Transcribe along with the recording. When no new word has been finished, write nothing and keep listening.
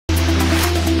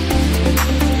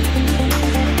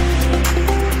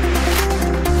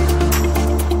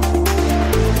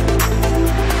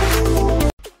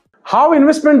How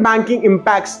investment banking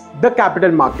impacts the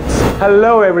capital markets.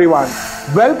 Hello everyone.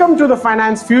 Welcome to the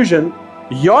Finance Fusion,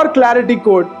 your clarity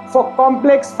code for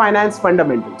complex finance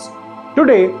fundamentals.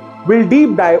 Today, we'll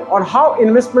deep dive on how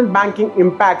investment banking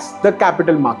impacts the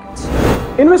capital markets.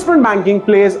 Investment banking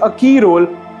plays a key role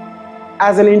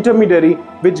as an intermediary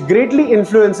which greatly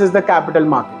influences the capital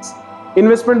markets.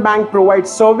 Investment bank provides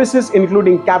services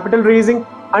including capital raising,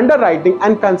 underwriting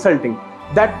and consulting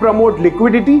that promote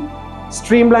liquidity,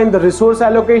 streamline the resource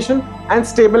allocation and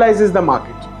stabilizes the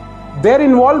market. Their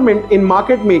involvement in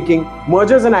market making,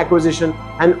 mergers and acquisition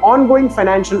and ongoing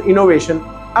financial innovation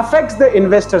affects the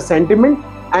investor sentiment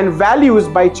and values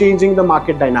by changing the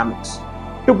market dynamics.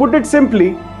 To put it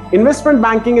simply, investment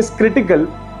banking is critical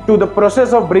to the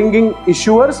process of bringing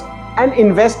issuers and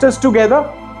investors together,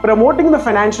 promoting the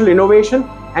financial innovation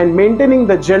and maintaining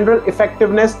the general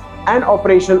effectiveness and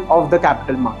operation of the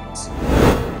capital markets.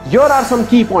 Here are some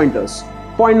key pointers.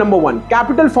 Point number 1,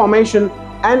 capital formation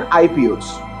and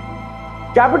IPOs.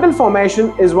 Capital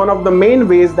formation is one of the main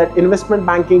ways that investment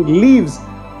banking leaves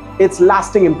its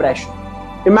lasting impression.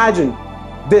 Imagine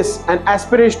this: an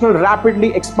aspirational,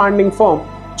 rapidly expanding firm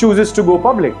chooses to go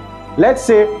public. Let's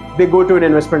say they go to an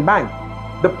investment bank.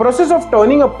 The process of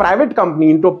turning a private company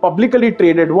into a publicly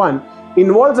traded one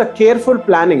involves a careful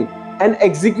planning and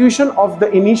execution of the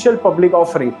initial public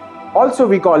offering. Also,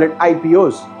 we call it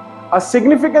IPOs. A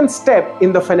significant step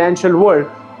in the financial world,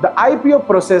 the IPO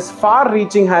process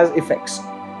far-reaching has effects.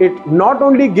 It not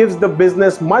only gives the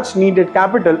business much needed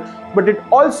capital, but it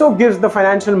also gives the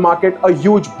financial market a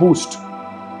huge boost.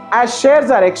 As shares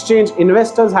are exchanged,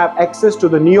 investors have access to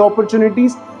the new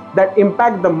opportunities that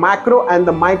impact the macro and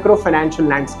the micro financial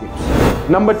landscapes.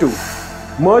 Number 2,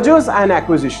 mergers and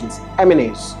acquisitions,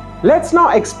 M&As. Let's now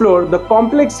explore the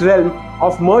complex realm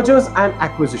of mergers and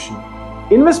acquisition.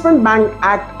 Investment banks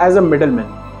act as a middleman,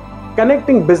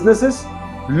 connecting businesses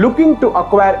looking to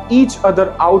acquire each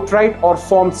other outright or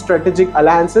form strategic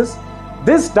alliances.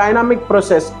 This dynamic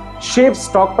process shapes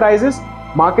stock prices,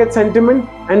 market sentiment,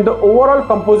 and the overall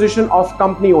composition of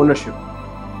company ownership,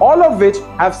 all of which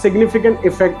have significant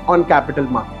effect on capital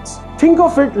markets. Think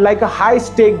of it like a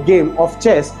high-stake game of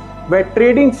chess where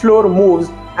trading floor moves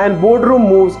and boardroom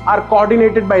moves are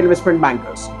coordinated by investment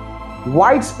bankers.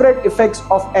 Widespread effects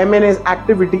of M&A's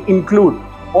activity include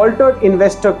altered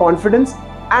investor confidence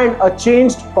and a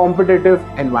changed competitive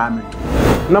environment.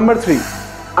 Number 3,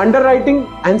 underwriting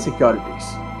and securities.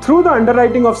 Through the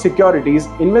underwriting of securities,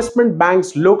 investment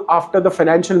banks look after the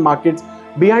financial markets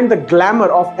behind the glamour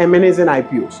of M&As and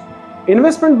IPOs.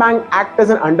 Investment banks act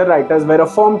as an underwriters where a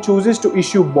firm chooses to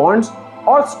issue bonds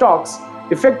or stocks,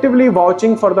 effectively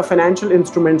vouching for the financial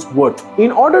instrument's worth.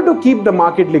 In order to keep the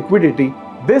market liquidity,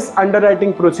 this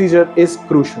underwriting procedure is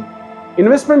crucial.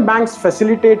 Investment banks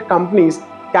facilitate companies'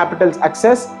 capital's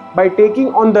access by taking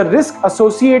on the risk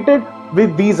associated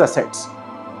with these assets.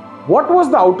 What was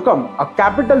the outcome? A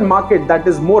capital market that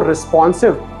is more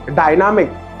responsive, dynamic,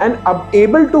 and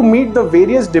able to meet the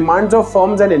various demands of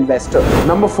firms and investors.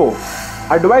 Number 4,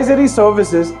 advisory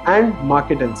services and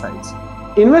market insights.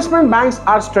 Investment banks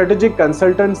are strategic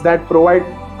consultants that provide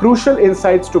crucial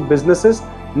insights to businesses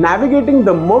navigating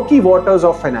the murky waters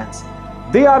of finance.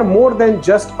 They are more than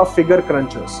just a figure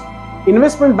crunchers.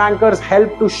 Investment bankers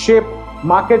help to shape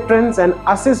market trends and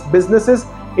assist businesses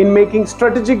in making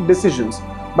strategic decisions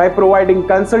by providing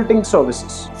consulting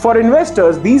services. For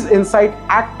investors, these insights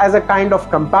act as a kind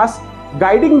of compass,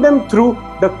 guiding them through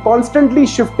the constantly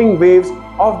shifting waves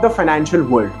of the financial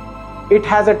world. It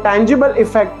has a tangible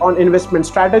effect on investment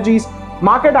strategies,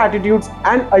 market attitudes,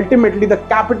 and ultimately the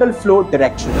capital flow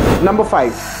direction. Number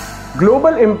 5,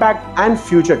 global impact and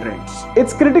future trends.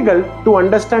 It's critical to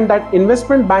understand that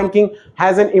investment banking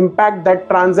has an impact that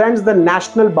transcends the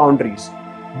national boundaries.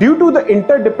 Due to the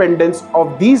interdependence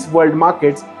of these world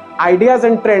markets, ideas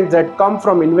and trends that come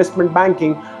from investment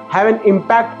banking have an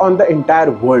impact on the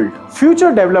entire world. Future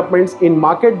developments in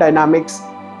market dynamics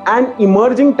and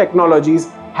emerging technologies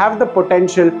have the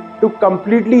potential to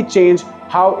completely change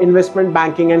how investment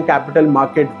banking and capital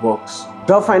market works.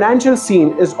 The financial scene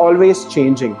is always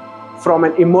changing, from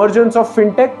an emergence of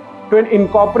fintech to an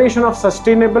incorporation of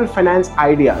sustainable finance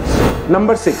ideas.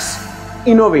 Number 6,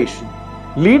 innovation.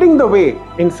 Leading the way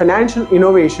in financial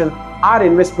innovation are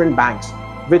investment banks,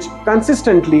 which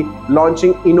consistently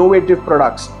launching innovative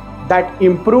products that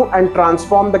improve and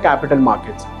transform the capital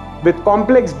markets. With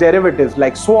complex derivatives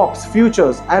like swaps,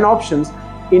 futures, and options,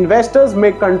 investors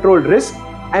may control risk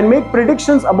and make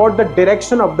predictions about the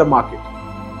direction of the market.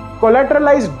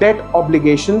 Collateralized debt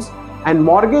obligations and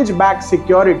mortgage-backed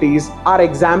securities are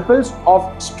examples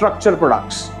of structured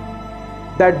products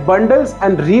that bundles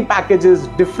and repackages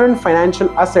different financial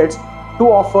assets to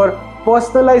offer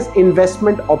personalized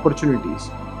investment opportunities.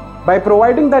 By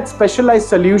providing that specialized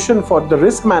solution for the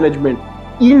risk management,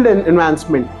 yield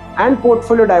enhancement, and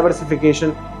portfolio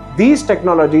diversification, these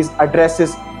technologies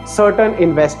addresses certain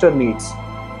investor needs.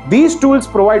 These tools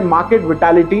provide market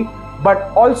vitality, but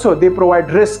also they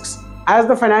provide risks, as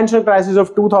the financial crisis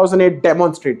of 2008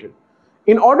 demonstrated.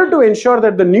 In order to ensure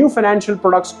that the new financial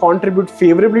products contribute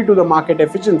favorably to the market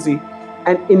efficiency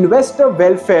and investor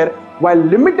welfare while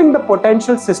limiting the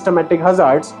potential systematic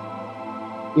hazards,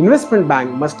 investment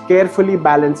bank must carefully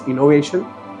balance innovation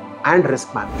and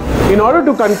risk management. In order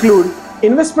to conclude,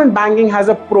 investment banking has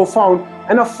a profound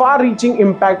and a far-reaching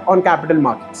impact on capital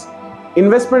markets.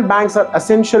 Investment banks are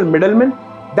essential middlemen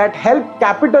that help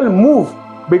capital move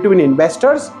between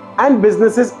investors and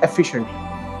businesses efficiently.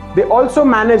 They also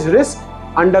manage risk,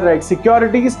 underwrite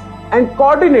securities, and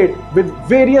coordinate with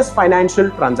various financial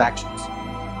transactions,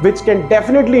 which can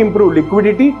definitely improve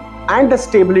liquidity and the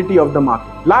stability of the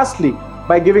market. Lastly,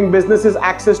 by giving businesses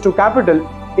access to capital,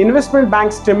 investment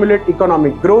banks stimulate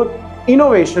economic growth,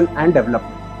 innovation, and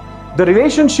development. The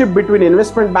relationship between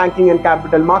investment banking and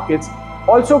capital markets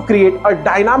also create a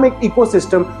dynamic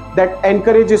ecosystem that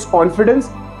encourages confidence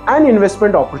and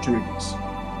investment opportunities.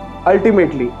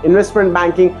 Ultimately, investment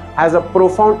banking has a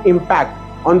profound impact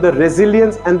on the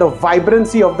resilience and the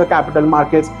vibrancy of the capital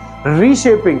markets,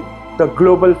 reshaping the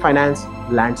global finance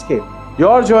landscape.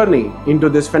 Your journey into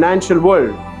this financial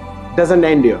world doesn't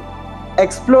end here.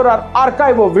 Explore our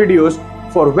archive of videos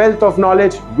for wealth of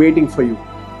knowledge waiting for you.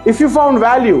 If you found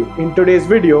value in today's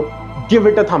video, give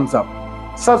it a thumbs up.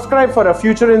 Subscribe for our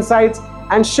future insights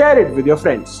and share it with your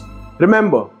friends.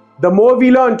 Remember, the more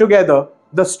we learn together,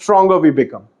 the stronger we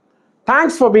become.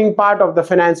 Thanks for being part of the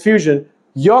Finance Fusion,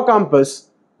 your compass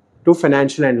to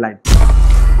financial enlightenment.